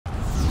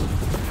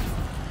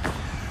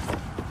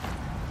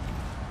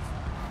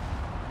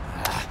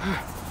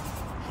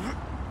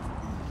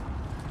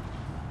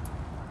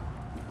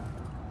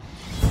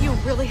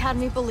had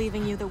me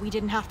believing you that we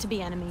didn't have to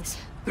be enemies.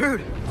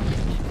 Dude,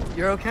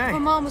 you're okay. My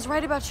mom was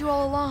right about you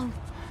all along.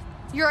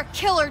 You're a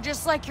killer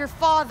just like your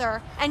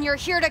father, and you're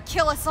here to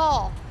kill us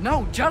all.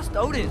 No, just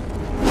Odin.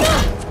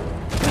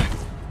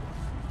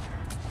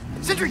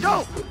 Sentry,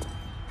 go!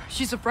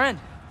 She's a friend.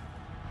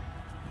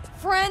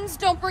 Friends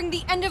don't bring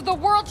the end of the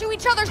world to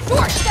each other's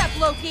doorstep,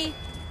 Loki!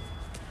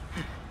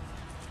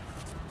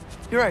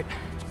 You're right.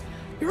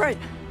 You're right.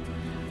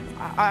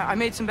 I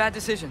made some bad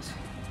decisions.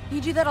 You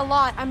do that a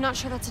lot. I'm not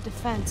sure that's a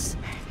defense.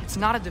 It's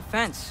not a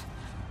defense.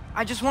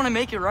 I just want to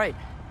make it right.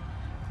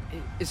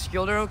 Is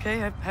Skilder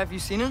okay? Have you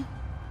seen him?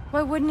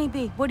 Why wouldn't he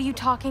be? What are you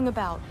talking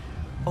about?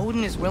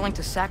 Odin is willing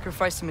to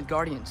sacrifice the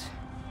Midgardians.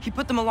 He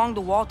put them along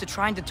the wall to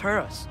try and deter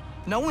us,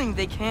 knowing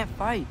they can't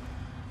fight.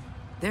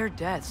 Their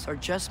deaths are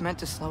just meant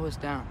to slow us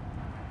down.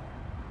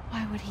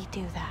 Why would he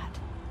do that?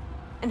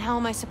 And how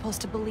am I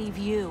supposed to believe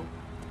you?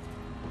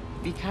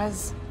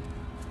 Because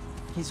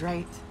he's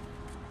right.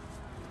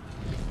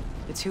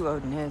 It's who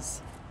Odin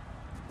is.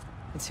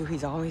 It's who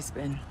he's always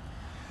been.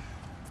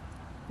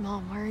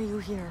 Mom, why are you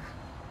here?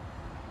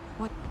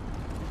 What?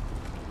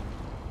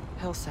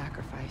 He'll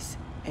sacrifice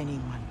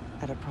anyone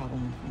at a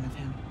problem in front of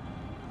him.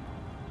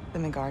 The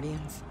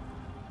Midgardians.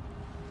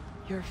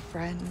 Your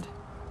friend.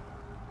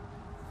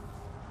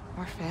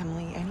 Our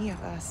family, any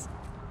of us.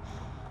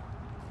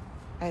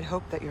 I'd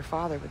hoped that your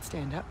father would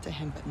stand up to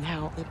him, but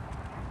now it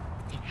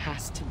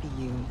has to be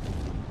you.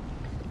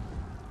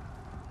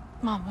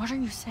 Mom, what are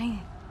you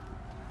saying?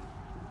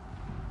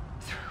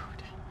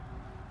 Thrud.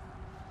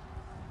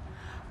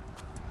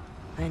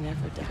 I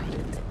never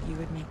doubted that you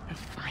would make the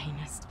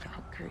finest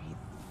Valkyrie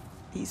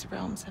these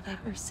realms have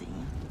ever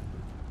seen.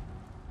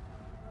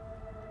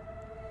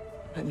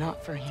 But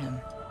not for him.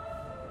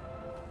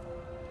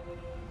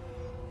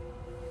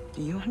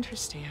 Do you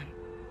understand?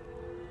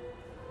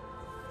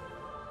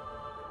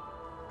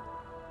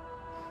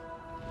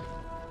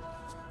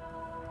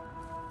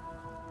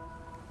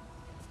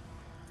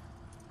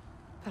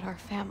 But our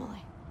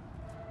family.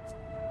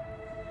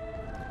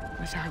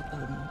 Without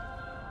Odin,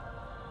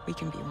 we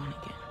can be one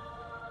again.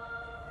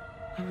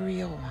 A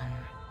real one.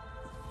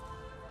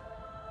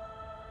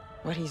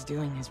 What he's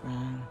doing is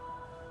wrong.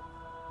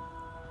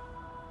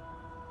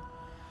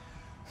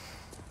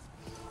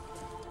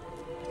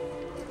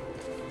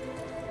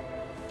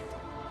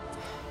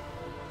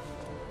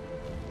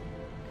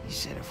 He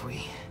said if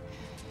we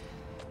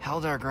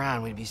held our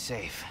ground, we'd be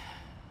safe.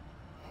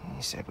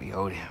 He said we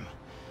owed him.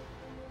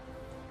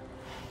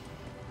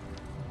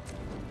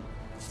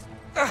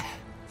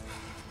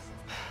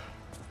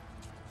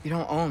 You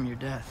don't owe him your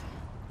death.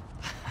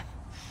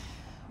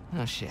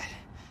 No shit.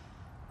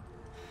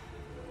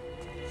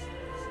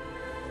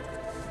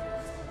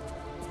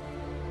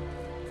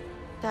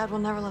 Dad will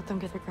never let them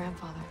get their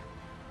grandfather.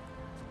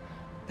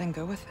 Then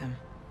go with him.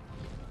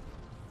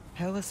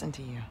 He'll listen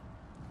to you.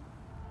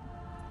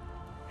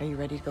 Are you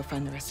ready to go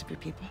find the rest of your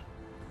people?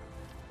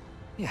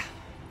 Yeah.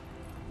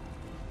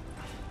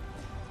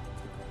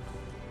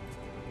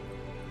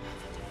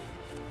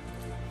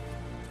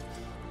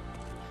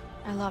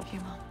 I love you,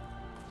 Mom.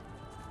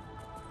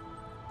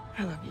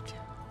 I love you too.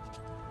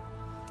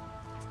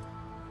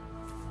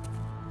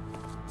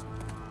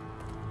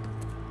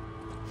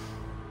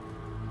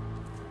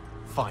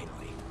 Finally.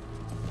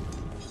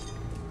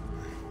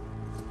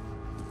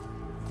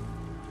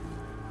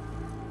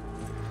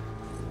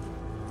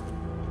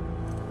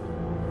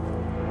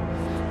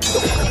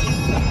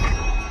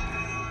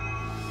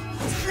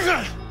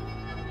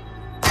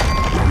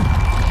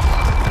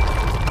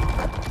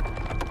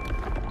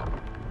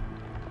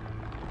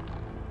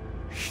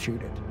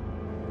 Shoot it.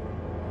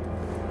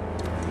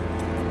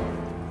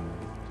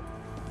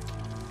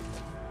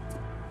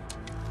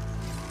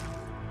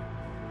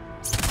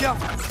 Go!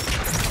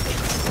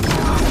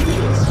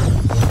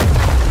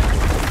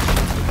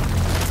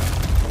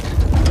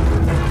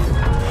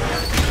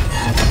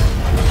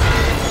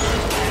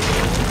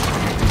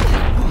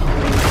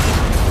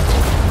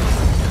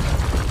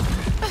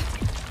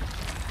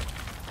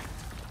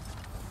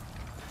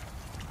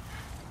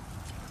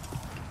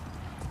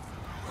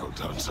 Well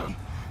done, son.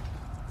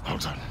 Well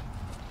done.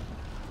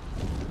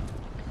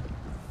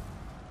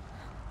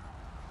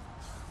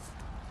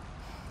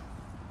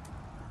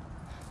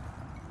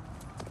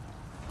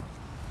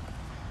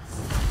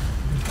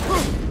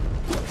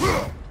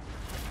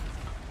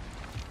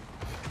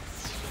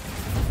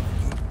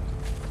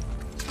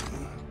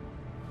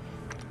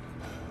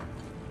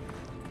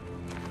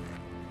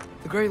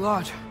 The Great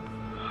Lodge.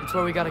 It's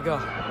where we gotta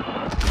go.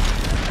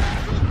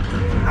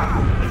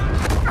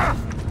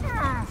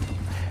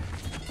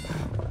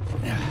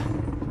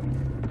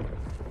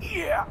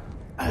 Yeah.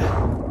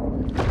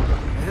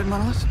 You didn't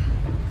want to listen?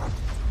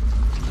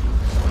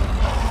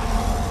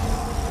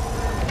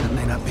 That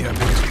may not be our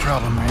biggest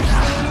problem right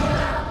now.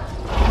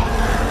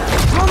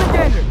 Roman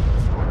Gander!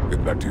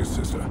 Get back to your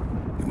sister.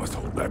 You must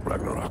hold back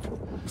Ragnarok.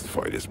 This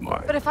fight is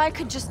mine. But if I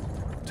could just...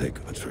 Take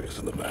Atreus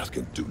and the mask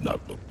and do not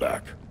look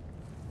back.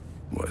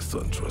 My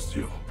son trusts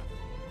you,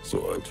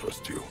 so I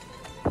trust you.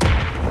 Get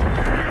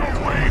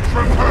away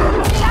from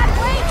her! Dad,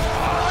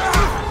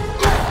 wait!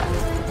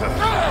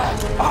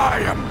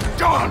 I am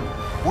done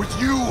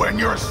with you and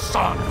your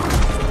son!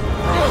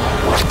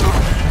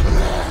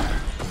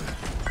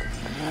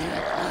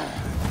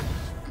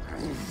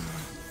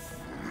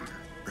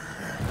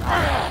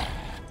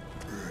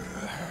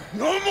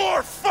 No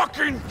more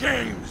fucking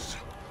games!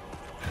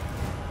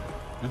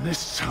 And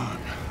this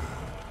time,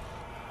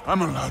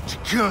 I'm allowed to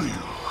kill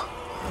you.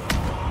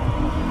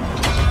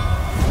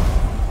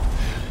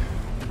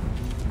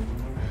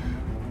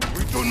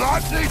 We do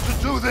not need to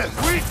do this!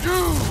 We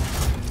do!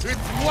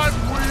 It's what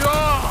we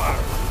are!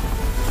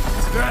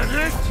 That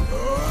it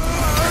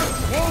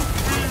won't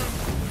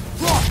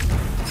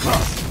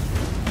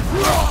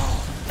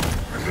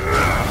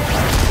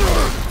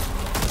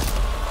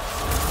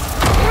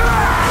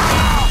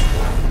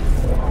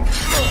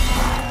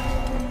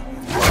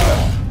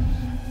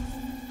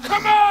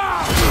Come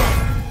on!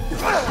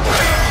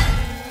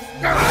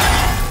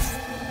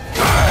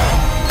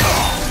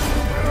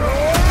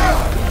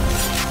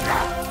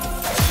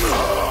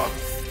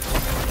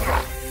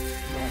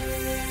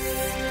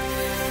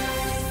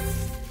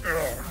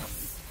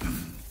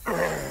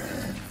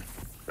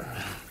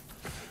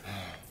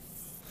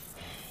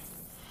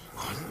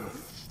 What the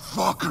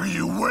fuck are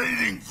you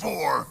waiting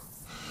for?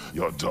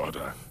 Your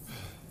daughter.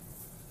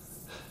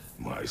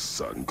 My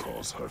son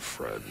calls her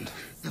friend.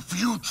 If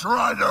you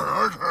try to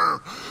hurt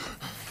her...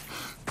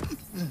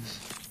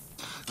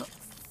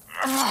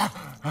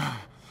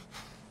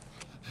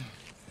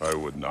 I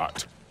would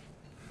not.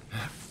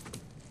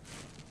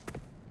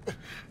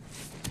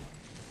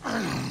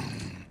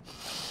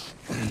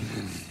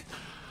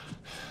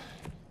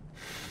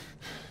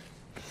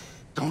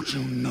 Don't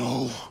you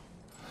know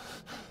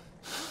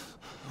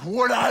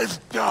what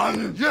I've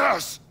done?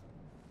 Yes!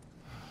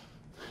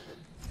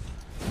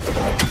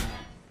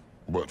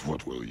 But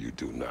what will you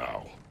do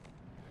now?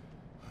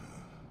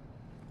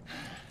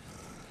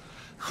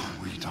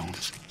 We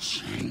don't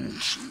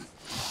change.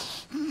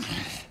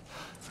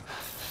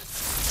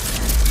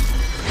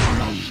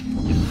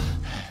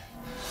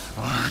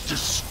 Or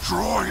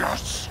destroy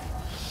us.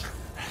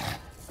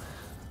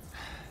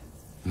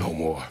 No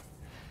more.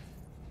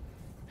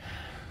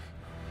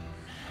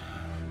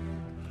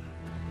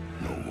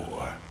 No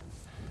more.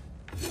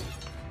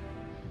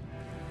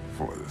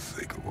 For the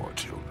sake of our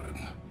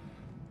children,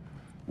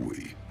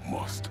 we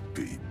must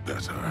be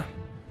better.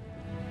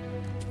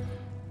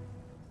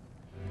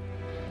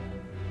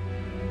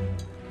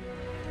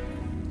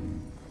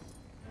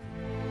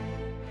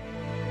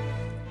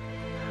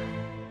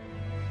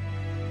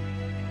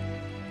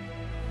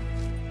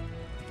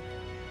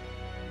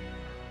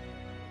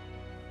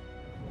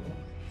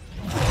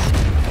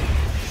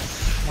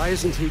 Why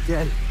isn't he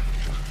dead?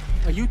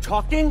 Are you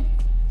talking?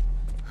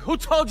 Who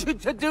told you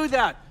to do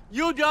that?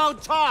 You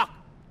don't talk!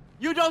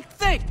 You don't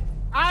think!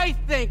 I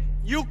think,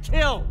 you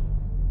kill!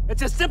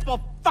 It's a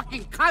simple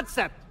fucking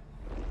concept!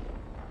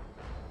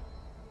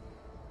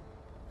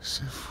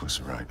 Sif was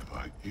right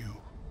about you.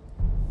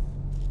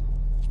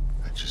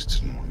 I just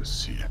didn't want to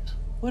see it.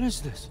 What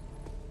is this?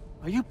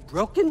 Are you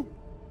broken?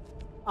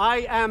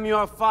 I am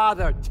your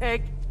father.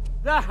 Take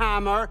the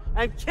hammer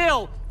and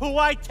kill who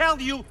I tell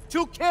you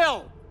to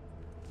kill!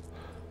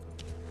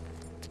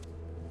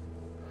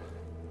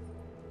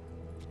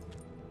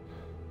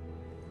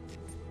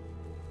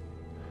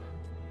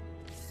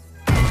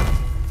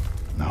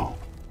 No.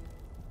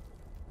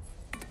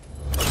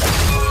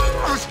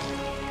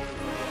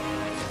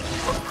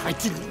 I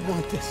didn't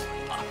want this.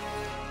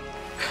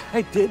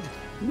 I did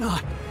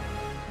not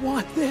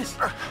want this.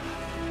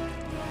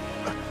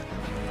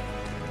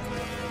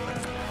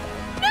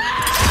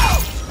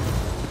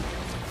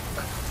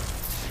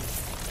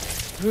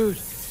 Dude,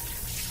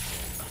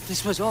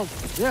 this was all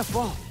their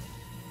fault.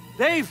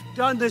 They've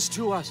done this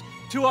to us,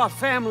 to our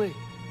family.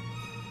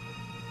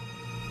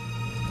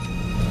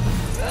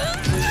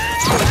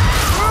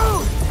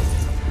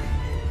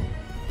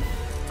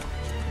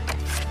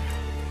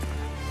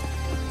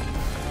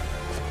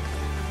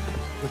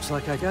 Looks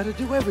like I gotta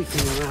do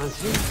everything around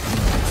here.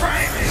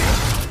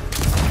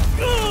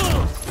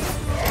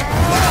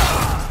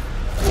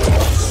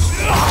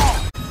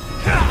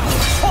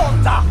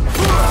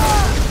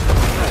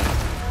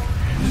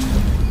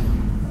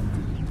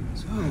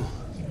 So,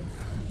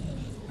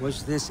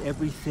 was this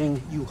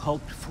everything you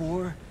hoped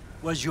for?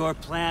 Was your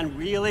plan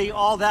really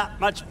all that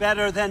much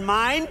better than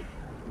mine?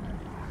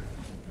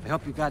 I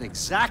hope you got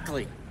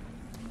exactly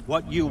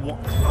what you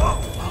want.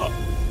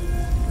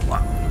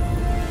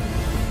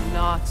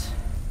 Not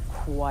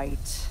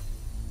quite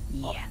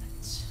yet.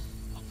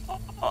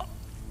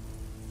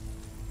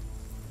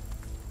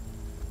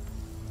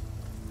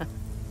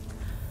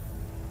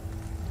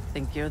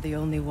 Think you're the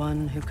only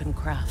one who can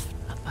craft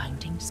a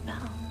binding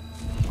spell?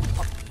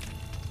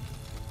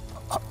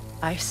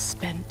 I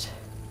spent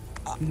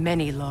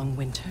many long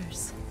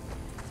winters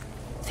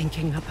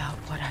thinking about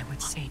what I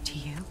would say to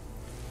you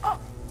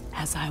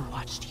as I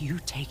watched you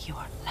take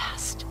your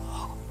last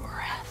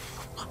breath.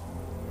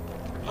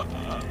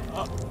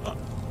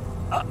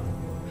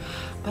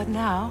 But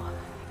now,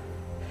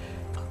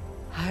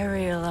 I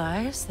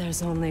realize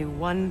there's only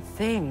one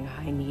thing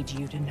I need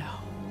you to know.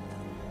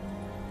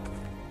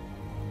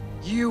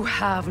 You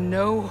have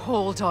no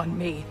hold on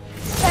me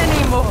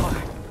anymore.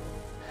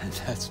 And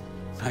that's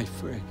my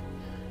Frigg.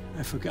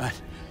 I forgot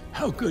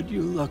how good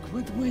you look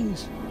with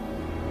wings.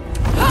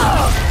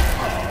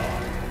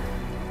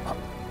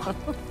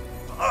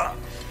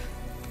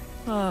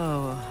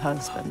 Oh,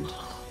 husband.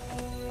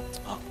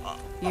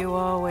 You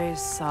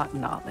always sought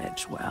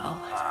knowledge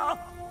well.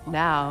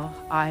 Now,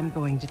 I'm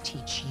going to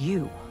teach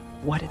you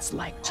what it's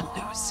like to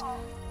lose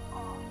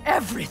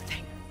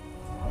everything.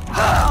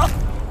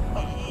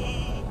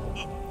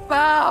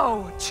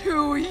 Bow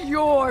to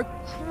your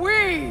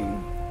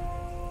queen!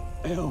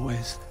 I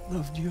always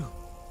loved you,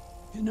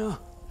 you know?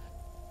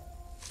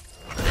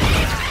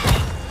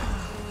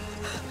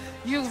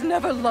 You've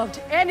never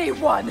loved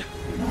anyone!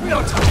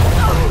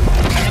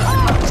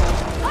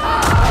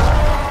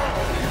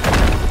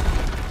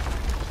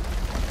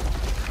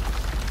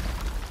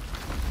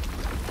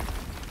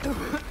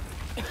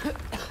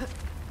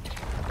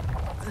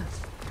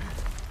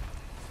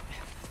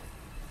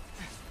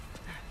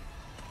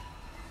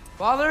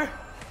 Father?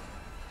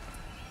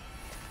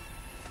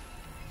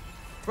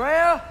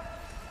 Freya?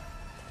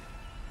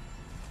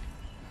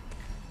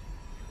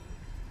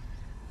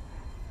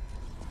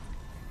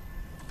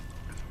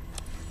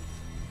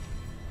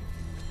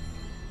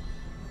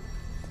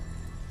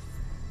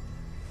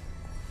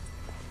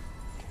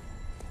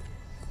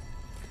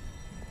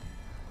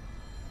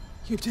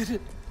 You did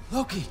it,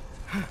 Loki.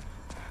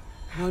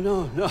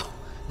 No,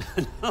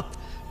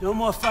 no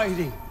more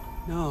fighting.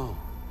 No,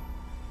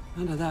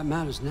 none of that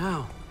matters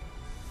now.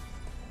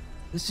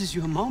 This is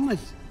your moment,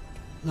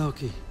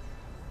 Loki.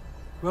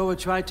 Groa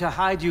tried to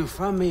hide you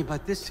from me,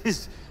 but this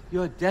is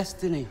your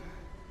destiny.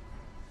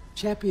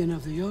 Champion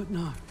of the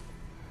Jotnar.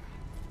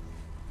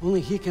 Only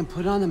he can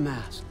put on the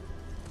mask.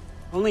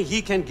 Only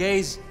he can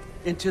gaze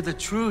into the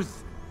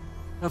truth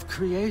of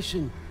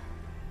creation.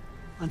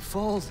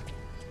 Unfold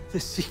the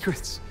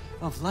secrets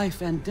of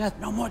life and death.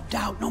 No more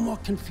doubt, no more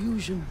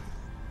confusion.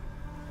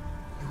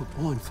 You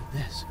were born for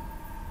this.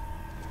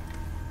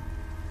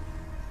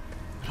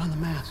 Put on the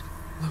mask,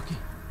 Loki.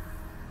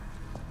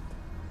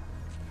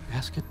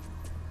 Ask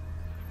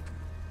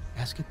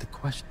it the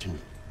question.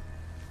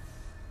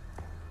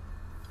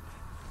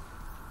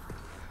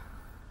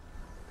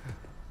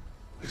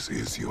 This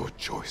is your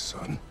choice,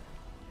 son.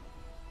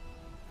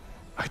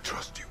 I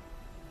trust you.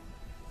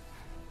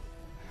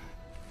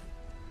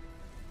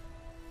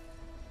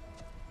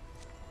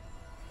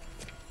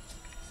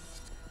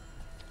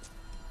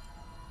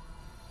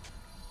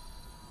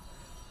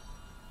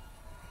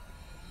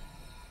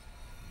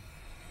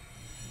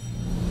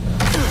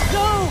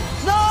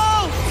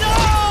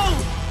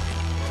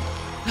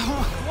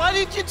 Why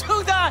did you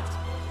do that?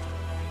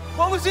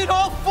 What was it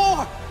all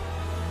for?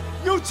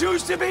 You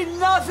choose to be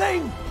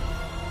nothing!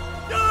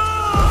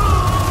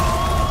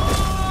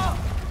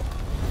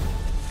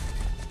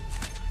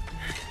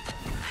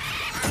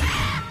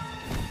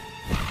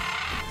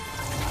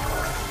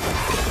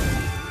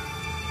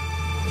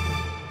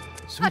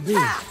 So be it.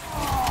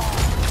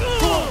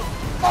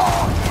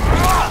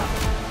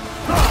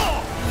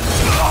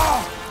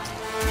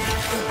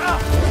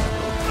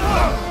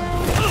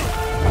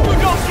 You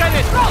don't get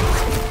it!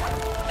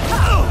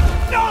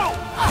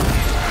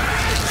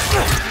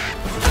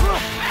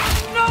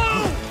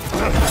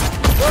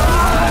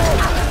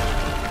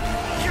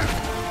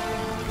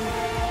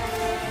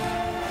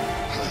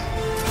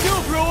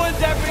 You've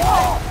ruined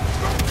everything!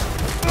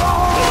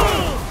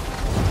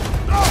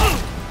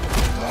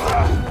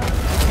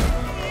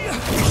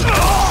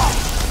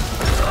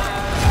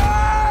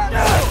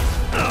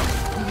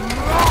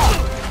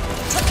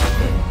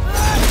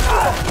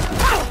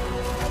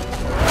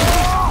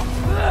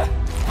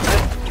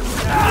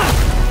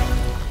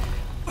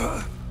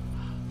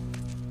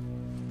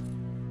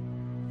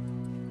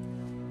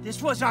 This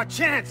was our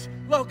chance,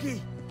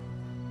 Loki.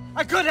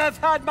 I could have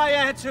had my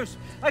answers.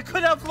 I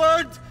could have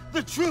learned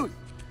the truth.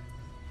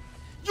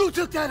 You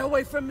took that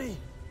away from me.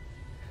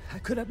 I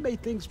could have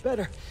made things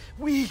better.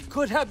 We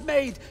could have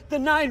made the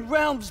 9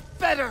 realms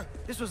better.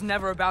 This was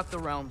never about the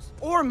realms,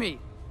 or me.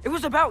 It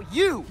was about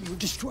you! You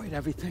destroyed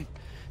everything.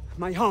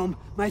 My home,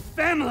 my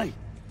family,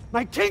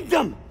 my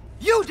kingdom!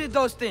 You did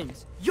those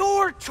things!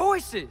 Your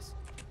choices!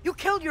 You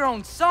killed your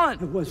own son!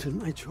 It wasn't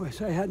my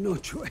choice. I had no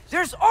choice.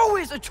 There's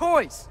always a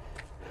choice!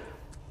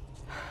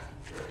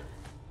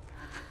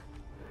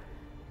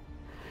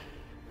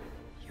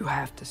 You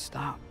have to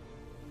stop.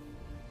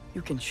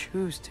 You can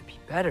choose to be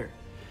better.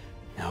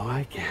 No,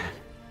 I can't.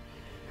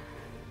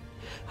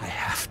 I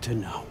have to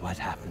know what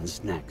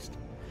happens next.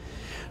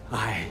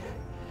 I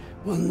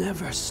will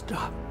never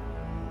stop.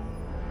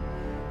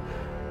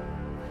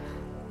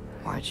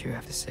 Why'd you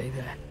have to say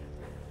that?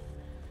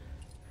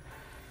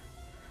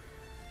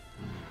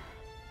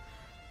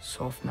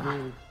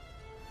 Sofna.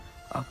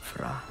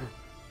 Apfra.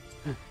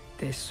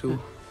 Desu.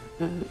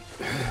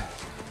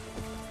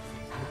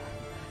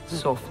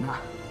 Sofna.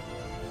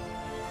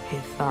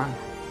 Hithan.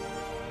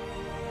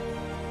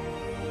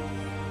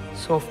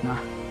 Sofna.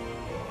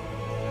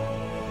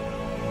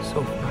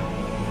 Sofna.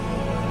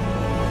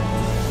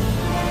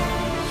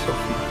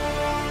 Sofna.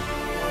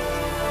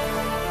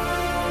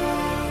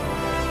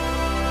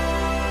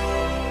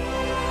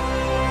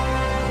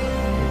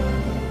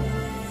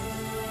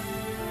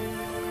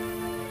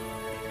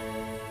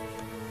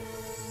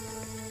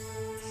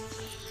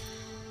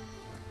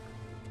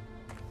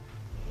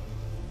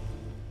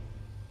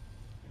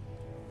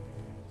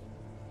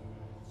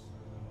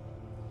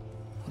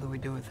 we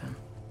do with him?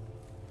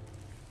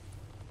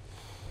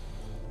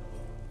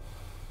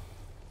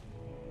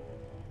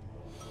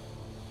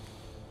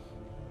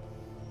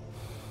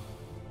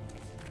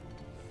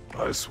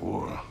 I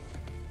swore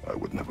I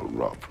would never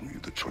rob from you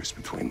the choice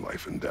between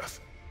life and death.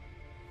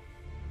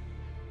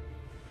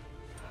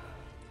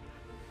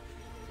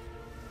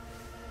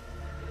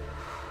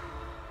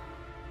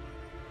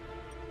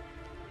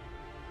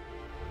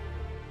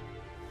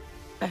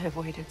 I have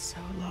waited so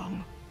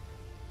long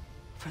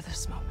for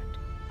this moment.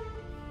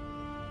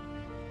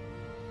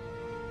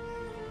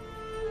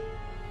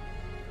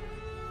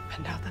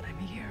 And now that I'm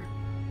here,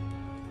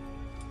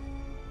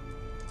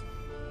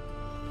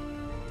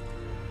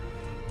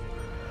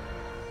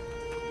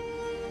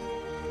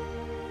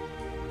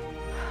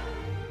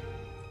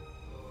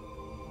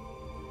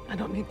 I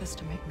don't need this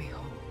to make me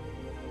whole.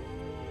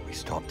 We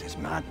stopped his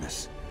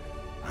madness.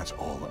 That's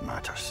all that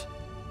matters.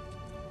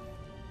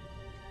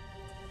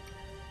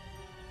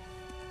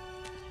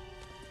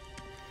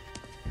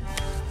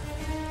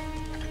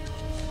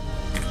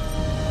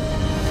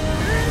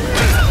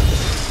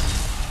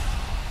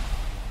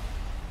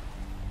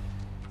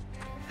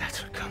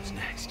 That's what comes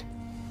next.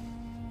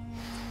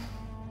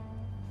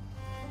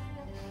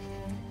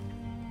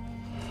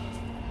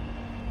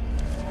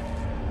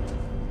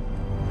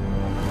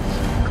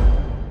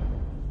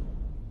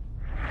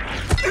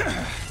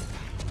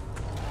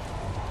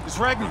 It's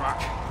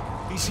Ragnarok.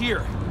 He's here.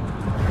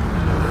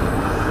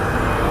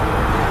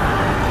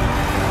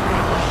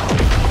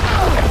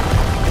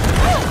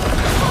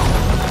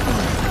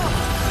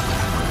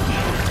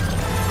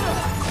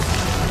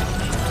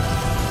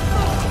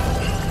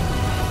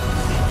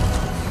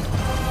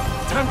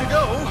 Time to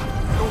go.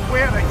 Go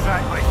where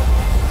exactly?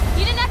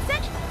 Need an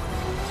exit?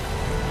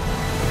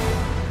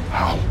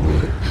 How?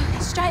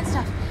 It's giant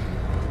stuff.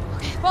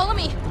 Okay, follow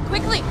me,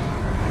 quickly.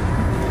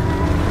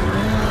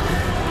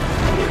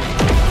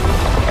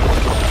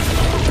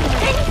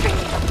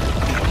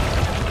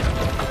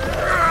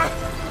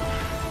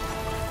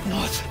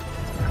 What?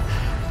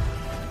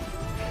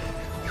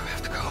 You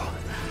have to go.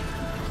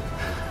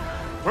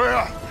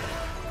 Freya!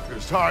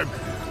 It's time.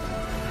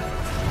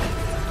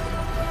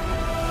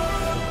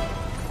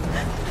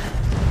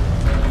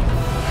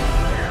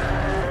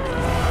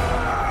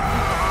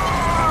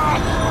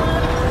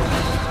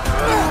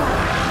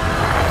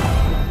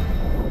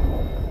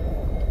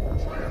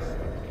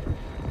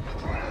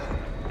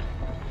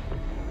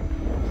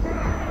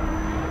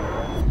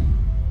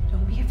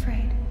 Don't be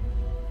afraid.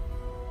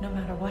 No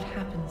matter what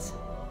happens,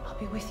 I'll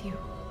be with you.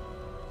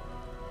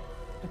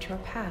 But your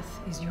path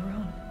is your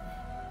own.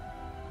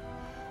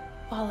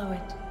 Follow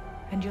it,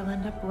 and you'll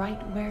end up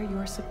right where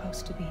you're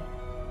supposed to be.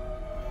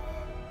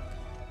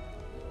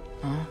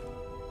 Huh?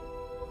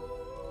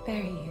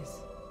 There he is.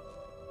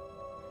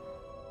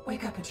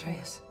 Wake up,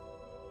 Atreus.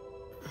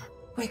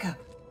 Wake up.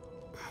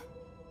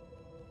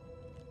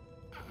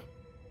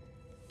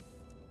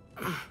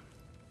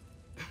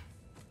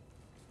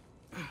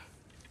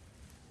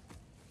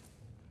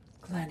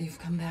 Glad you've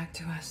come back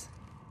to us.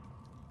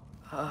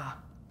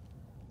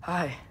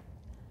 Hi.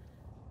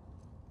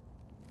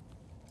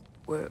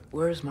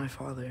 Where's my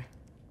father?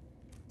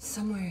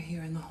 Somewhere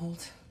here in the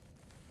hold.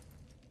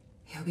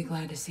 He'll be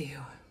glad to see you.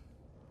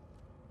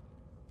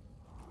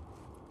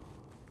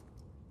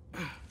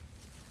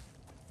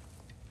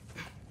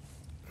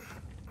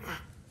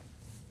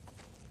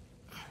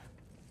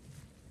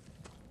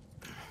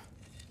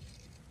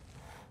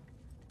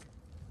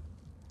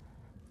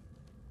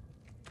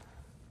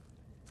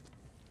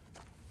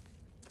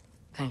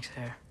 Thanks,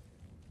 Hare.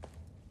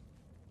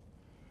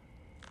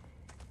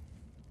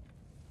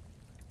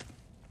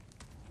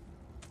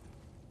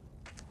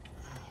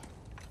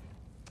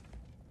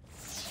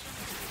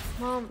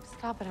 Mom,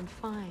 stop it, I'm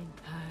fine.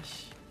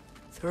 Hush.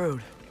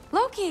 Thrud,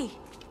 Loki!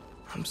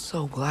 I'm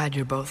so glad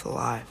you're both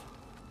alive.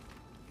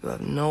 You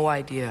have no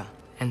idea,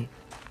 and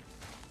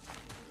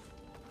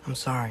I'm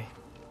sorry.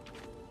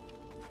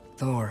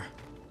 Thor,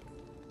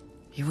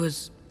 he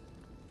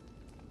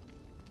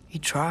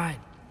tried,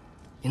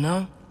 you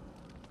know?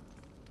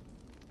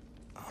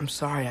 I'm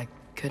sorry I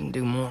couldn't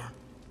do more.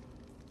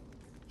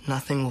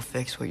 Nothing will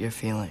fix what you're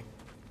feeling.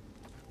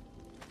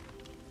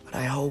 But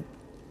I hope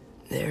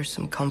there's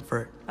some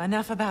comfort.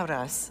 Enough about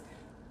us.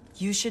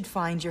 You should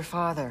find your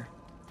father.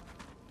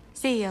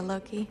 See ya,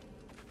 Loki.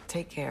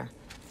 Take care.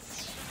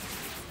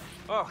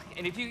 Oh,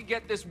 and if you could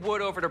get this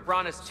wood over to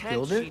Brana's tent,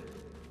 Killed it? she'd...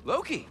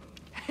 Loki!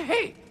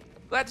 Hey!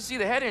 Glad to see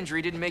the head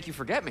injury didn't make you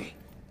forget me.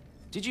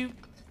 Did you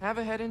have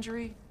a head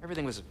injury?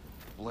 Everything was a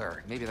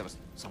blur. Maybe that was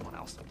someone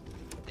else.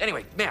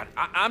 Anyway, man,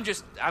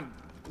 I'm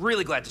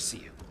really glad to see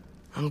you.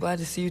 I'm glad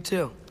to see you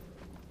too.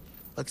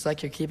 Looks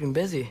like you're keeping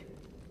busy.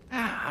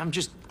 I'm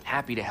just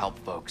happy to help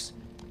folks.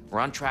 We're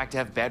on track to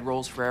have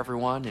bedrolls for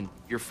everyone, and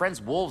your friend's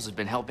wolves have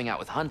been helping out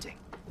with hunting.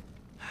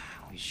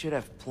 We should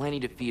have plenty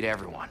to feed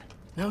everyone.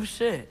 No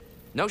shit.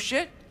 No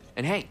shit?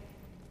 And hey,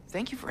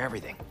 thank you for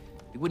everything.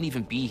 We wouldn't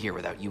even be here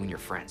without you and your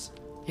friends.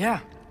 Yeah,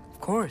 of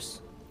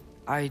course.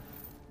 I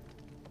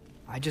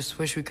just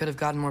wish we could have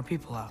gotten more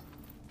people out.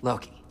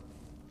 Loki,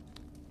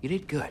 you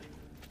did good.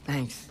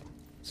 Thanks.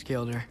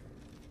 Skilder.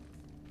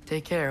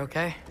 Take care,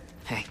 okay?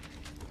 Hey,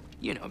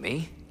 you know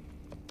me.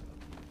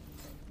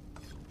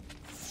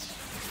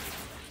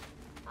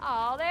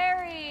 Oh,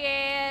 there he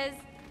is.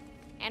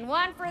 And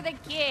one for the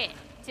kid,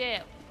 too.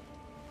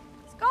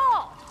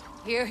 Skull!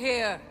 Here,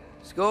 here.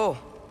 Skull.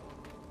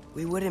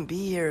 We wouldn't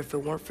be here if it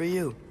weren't for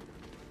you.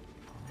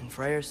 And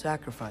Freyr's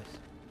sacrifice.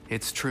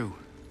 It's true.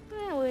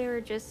 Well, we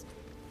were just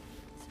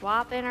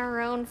swapping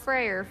our own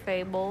Freyr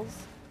fables.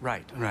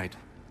 Right.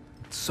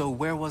 So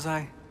where was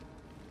I?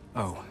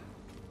 Oh.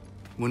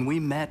 When we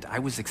met, I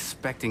was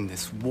expecting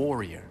this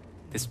warrior,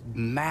 this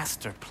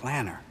master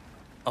planner,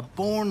 a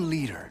born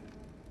leader.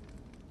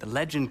 The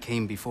legend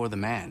came before the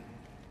man.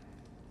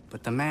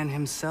 But the man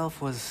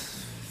himself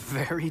was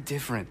very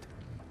different.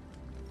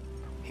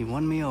 He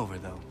won me over,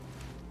 though.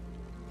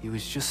 He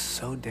was just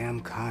so damn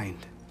kind.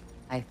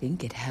 I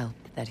think it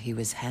helped that he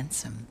was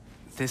handsome.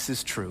 This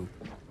is true.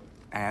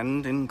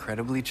 And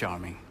incredibly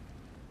charming.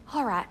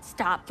 All right,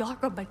 stop. Y'all are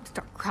gonna make me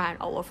start crying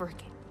all over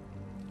again.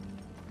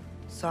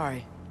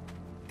 Sorry.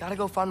 Gotta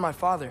go find my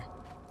father.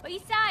 Be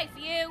safe,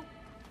 you.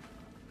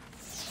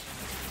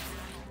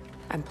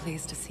 I'm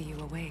pleased to see you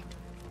awake.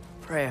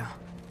 Freya.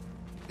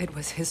 It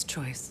was his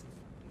choice.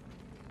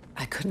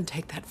 I couldn't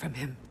take that from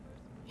him.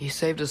 He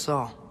saved us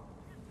all.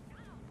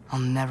 I'll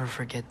never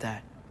forget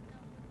that.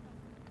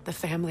 The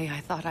family I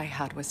thought I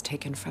had was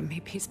taken from me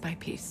piece by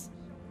piece.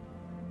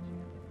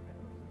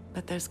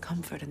 But there's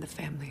comfort in the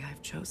family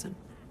I've chosen.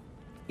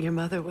 Your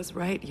mother was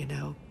right, you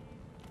know.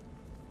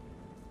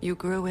 You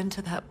grew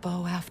into that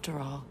bow after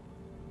all.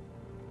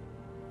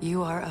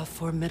 You are a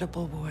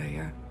formidable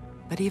warrior,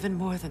 but even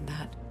more than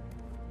that,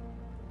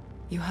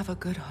 you have a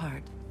good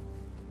heart.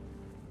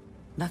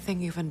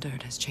 Nothing you've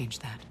endured has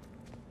changed that.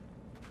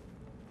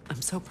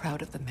 I'm so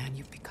proud of the man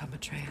you've become,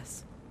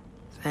 Atreus.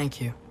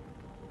 Thank you.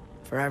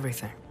 For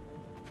everything.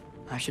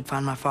 I should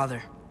find my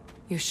father.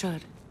 You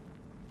should.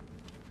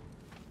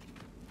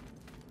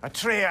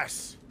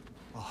 Atreus!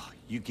 Oh,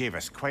 you gave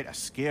us quite a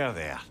scare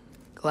there.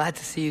 Glad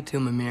to see you too,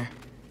 Mimir.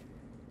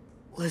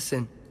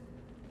 Listen.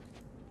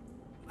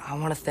 I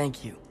want to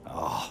thank you.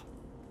 Oh.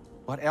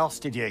 What else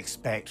did you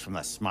expect from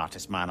the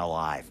smartest man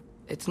alive?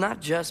 It's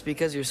not just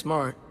because you're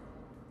smart.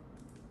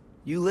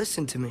 You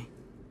listened to me.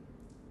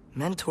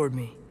 Mentored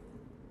me.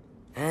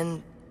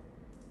 And,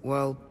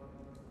 well,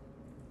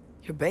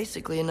 you're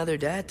basically another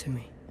dad to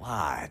me.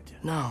 Lad.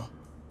 No.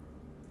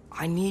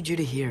 I need you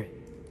to hear it.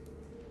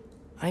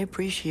 I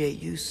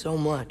appreciate you so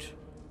much.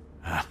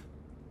 I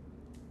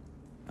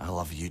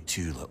love you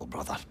too, little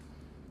brother.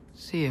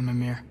 See you,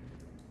 Mimir.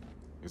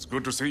 It's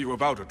good to see you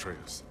about,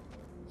 Atreus.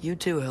 You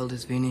too,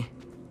 Hildisvini.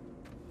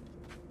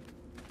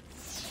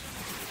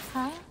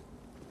 Huh?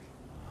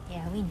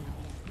 Yeah, we know.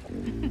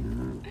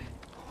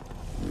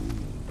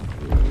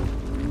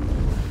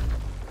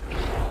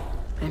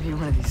 Maybe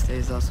one of these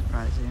days I'll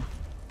surprise you.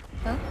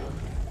 Oh?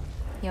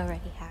 You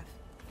already have.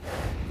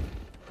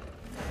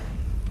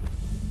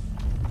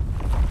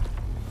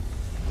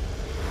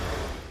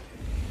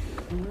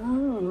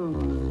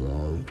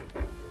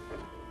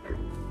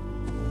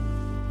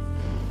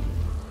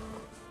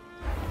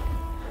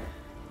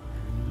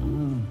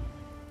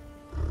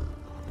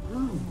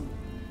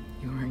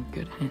 You are in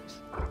good hands.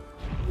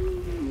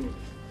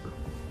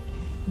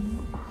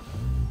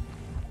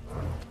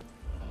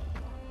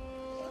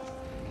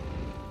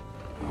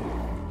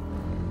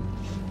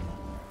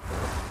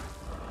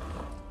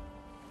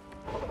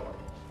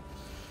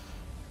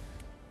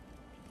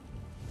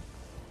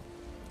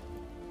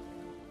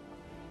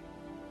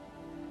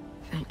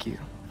 Thank you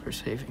for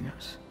saving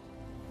us.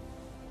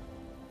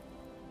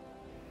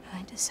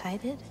 I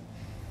decided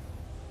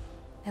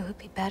it would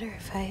be better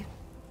if I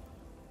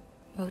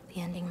wrote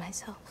the ending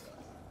myself.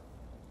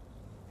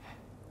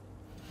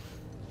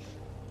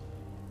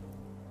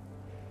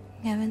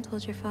 You haven't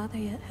told your father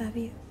yet, have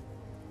you?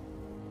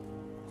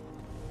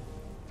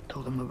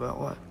 Told him about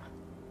what?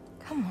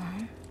 Come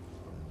on.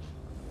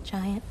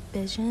 Giant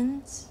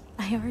visions?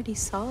 I already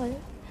saw it.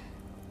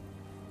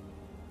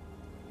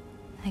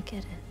 I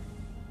get it.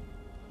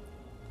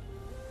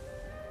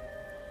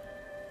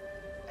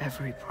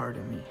 Every part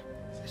of me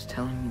is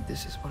telling me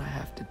this is what I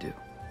have to do.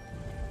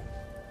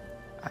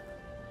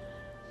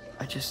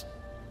 I just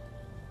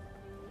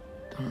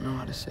don't know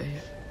how to say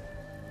it.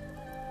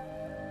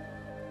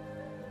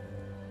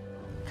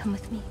 Come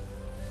with me.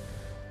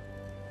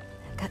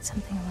 I've got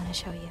something I want to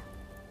show you.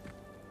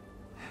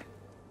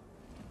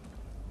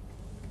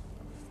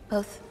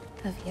 Both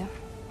of you.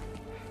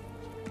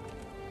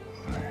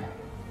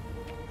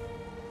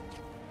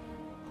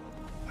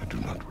 I do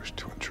not wish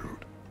to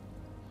intrude.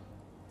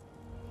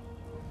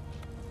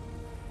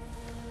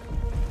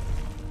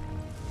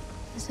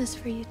 This is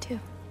for you too.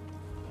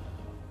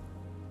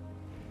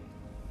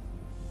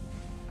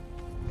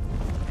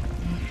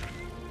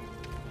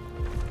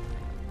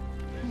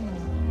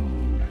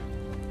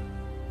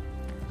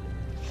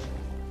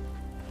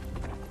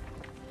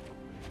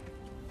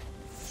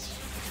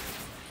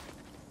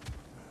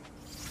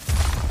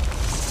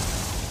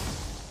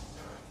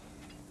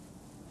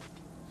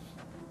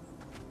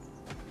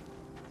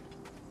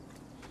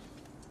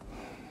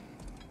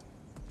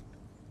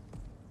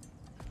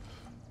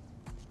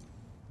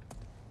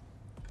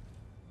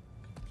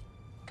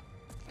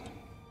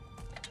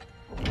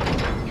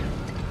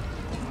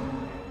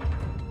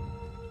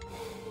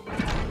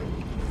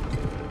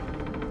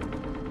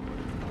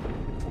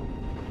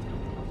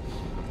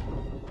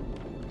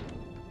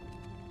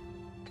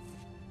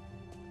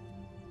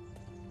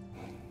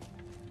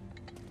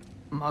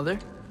 Mother?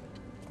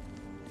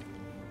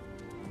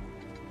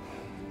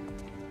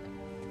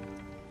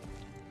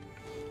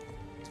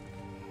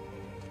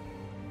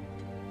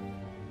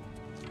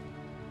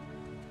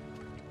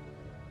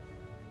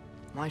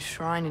 My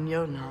shrine in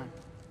Jotunheim.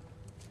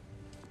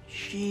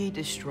 She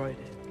destroyed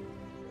it.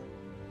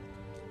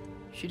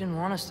 She didn't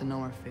want us to know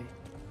our fate.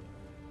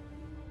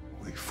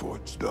 We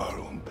forged our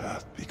own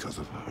path because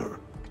of her.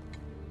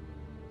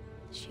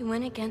 She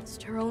went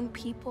against her own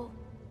people.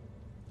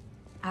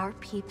 Our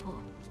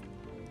people.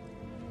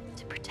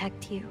 To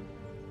protect you.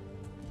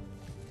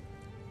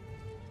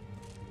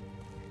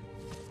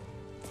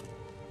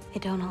 They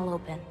don't all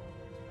open.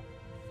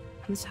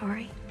 I'm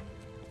sorry.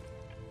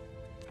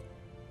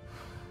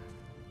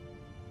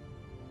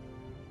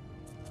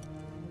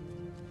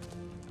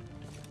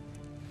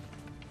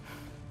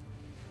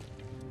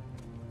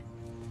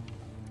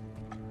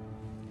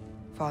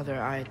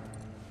 Father, I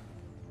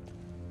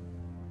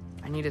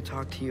need to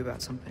talk to you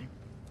about something.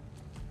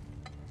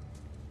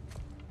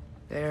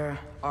 There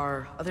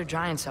are other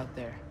giants out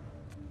there,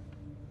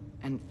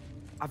 and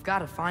I've got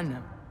to find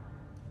them.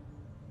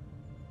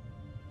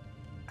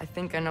 I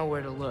think I know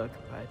where to look,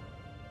 but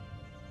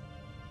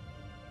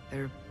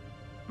they're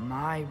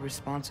my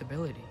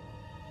responsibility.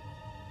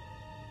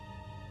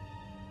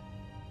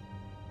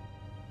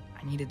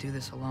 I need to do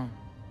this alone.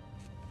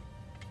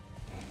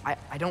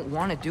 I don't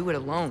want to do it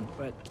alone,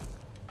 but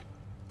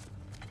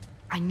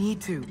I need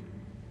to.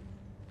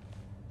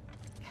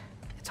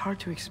 It's hard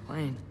to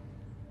explain.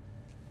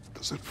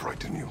 Does it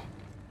frighten you?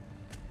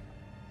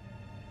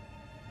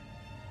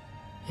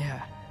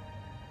 Yeah.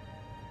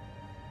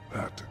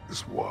 That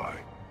is why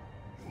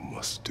you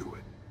must do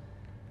it.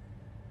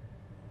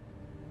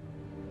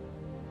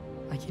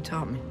 Like you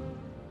taught me.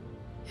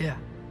 Yeah.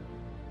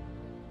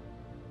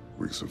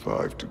 We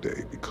survived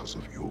today because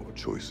of your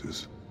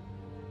choices.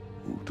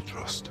 Who to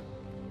trust,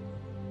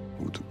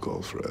 who to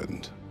call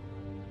friend.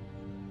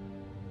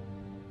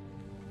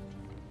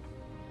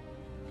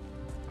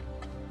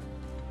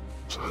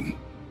 Son,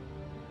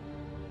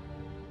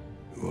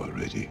 you are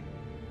ready.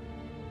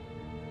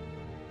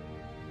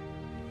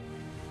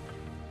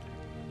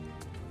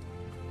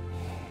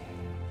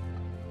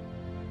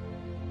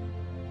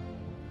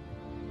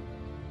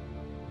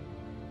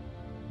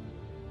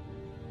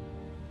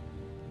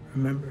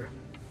 Remember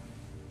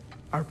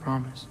our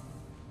promise.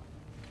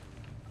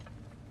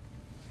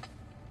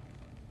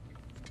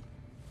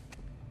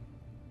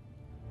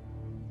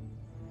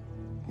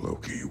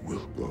 Loki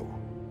will go.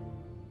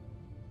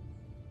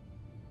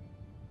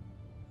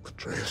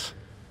 Atreus.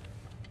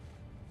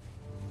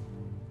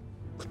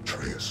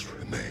 Atreus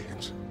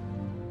remains.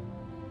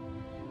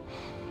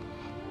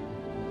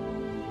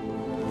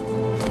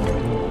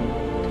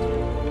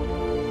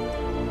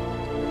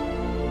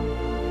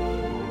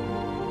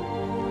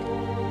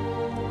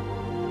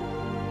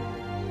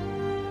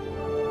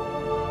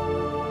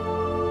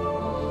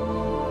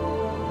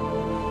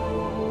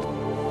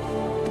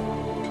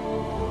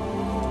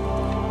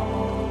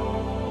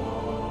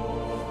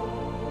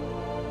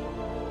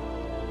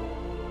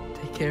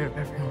 Take care of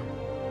everyone.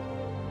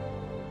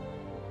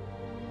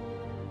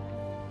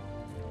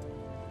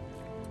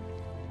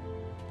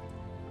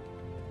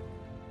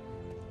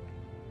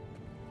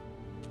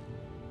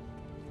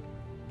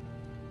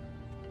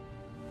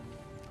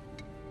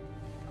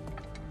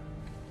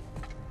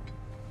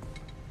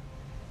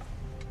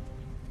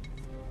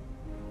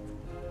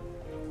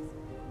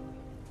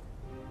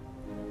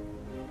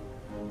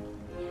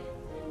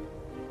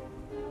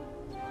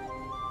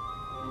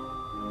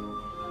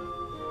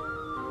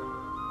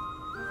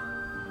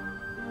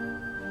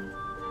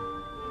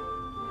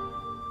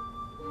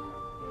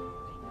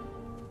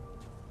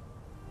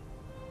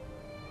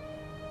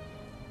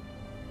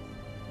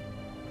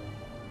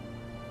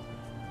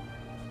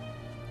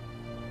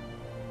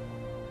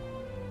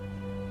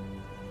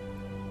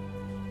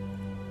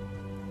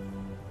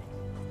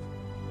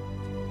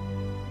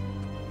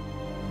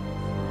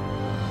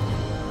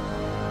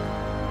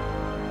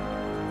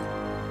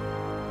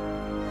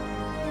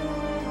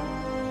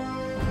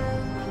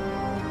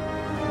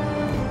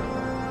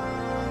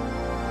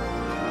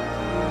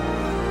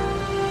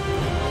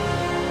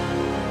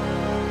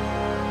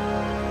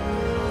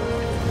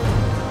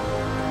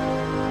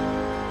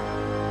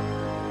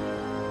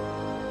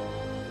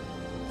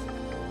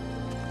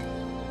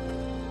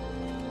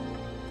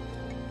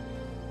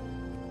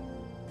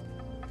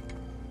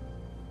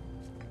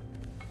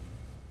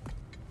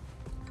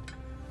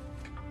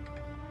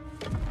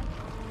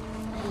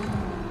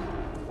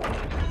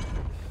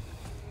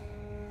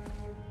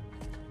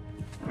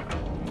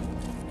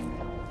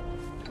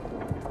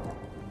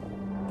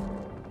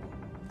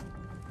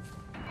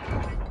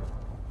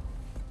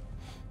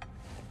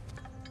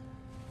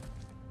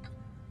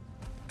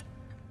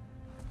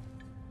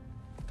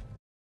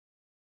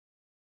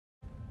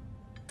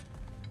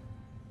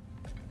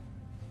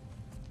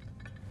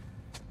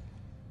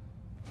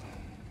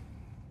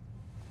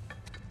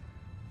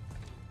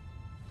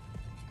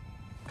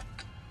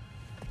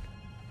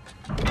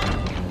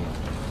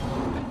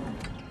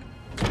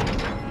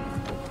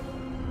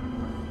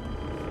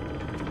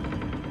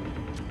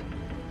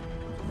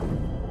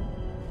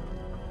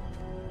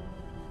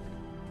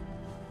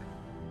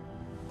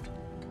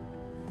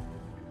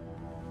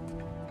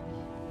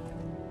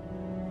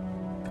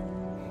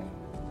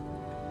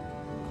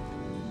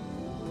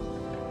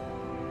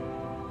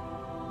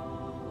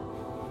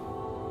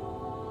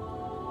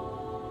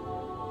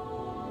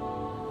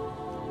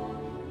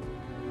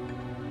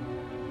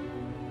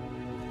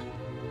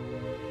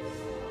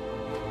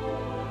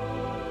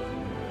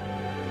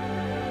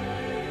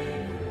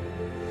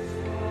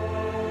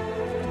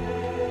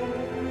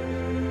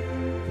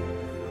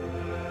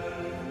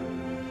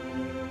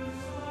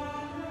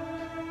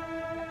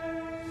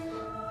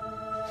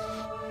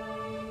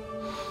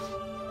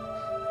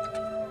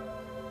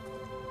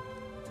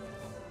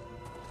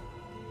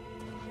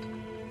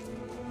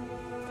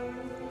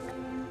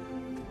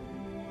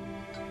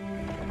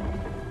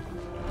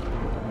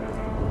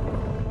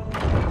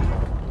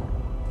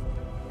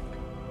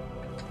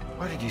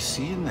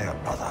 seeing there,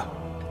 brother?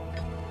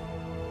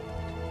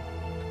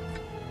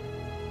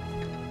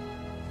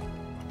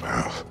 A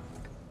path.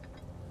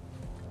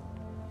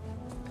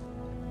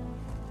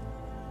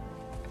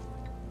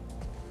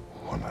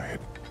 One I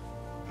had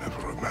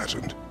never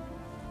imagined.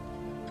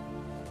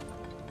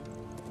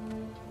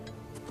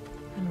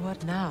 And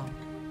what now?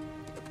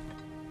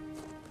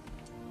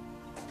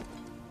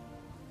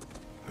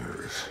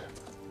 There is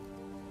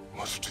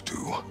much to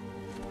do.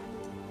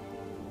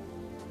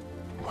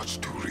 Much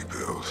to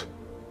rebuild.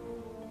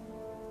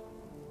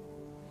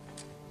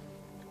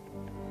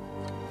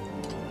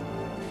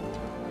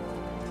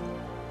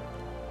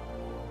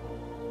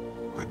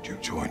 Would you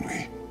join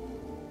me?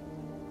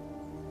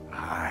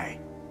 Aye.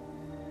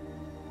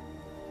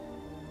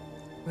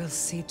 We'll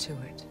see to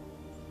it.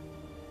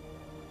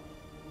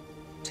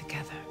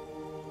 Together.